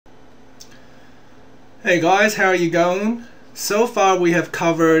Hey guys, how are you going? So far we have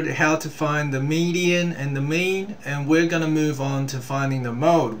covered how to find the median and the mean, and we're gonna move on to finding the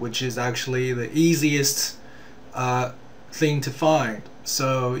mode, which is actually the easiest thing to find.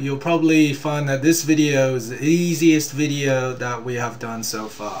 So you'll probably find that this video is the easiest video that we have done so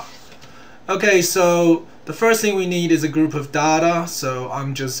far. Okay, so the first thing we need is a group of data, so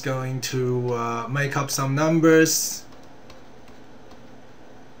I'm just going to make up some numbers.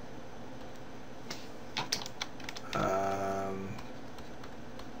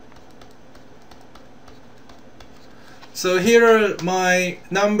 So here are my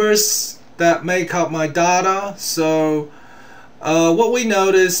numbers that make up my data. So what we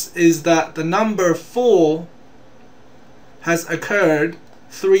notice is that the number 4 has occurred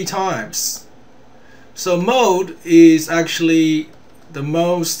 3 times. So mode is actually the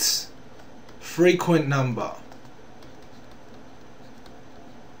most frequent number.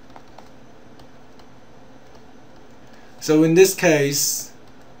 So in this case,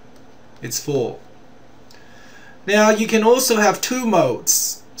 it's 4. Now you can also have 2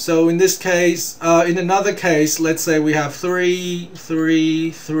 modes. So in this case, in another case, let's say we have 3,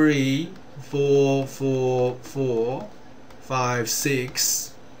 3, 3, 4, 4, 4, 5,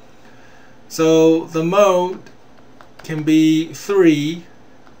 6. So the mode can be 3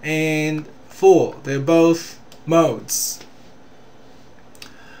 and 4. They're both modes.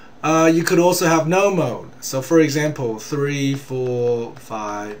 You could also have no mode. So for example, 3, 4,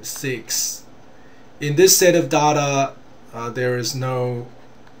 5, 6. In this set of data, there is no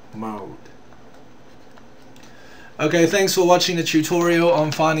mode. Okay, thanks for watching the tutorial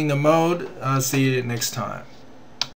on finding the mode. See you next time.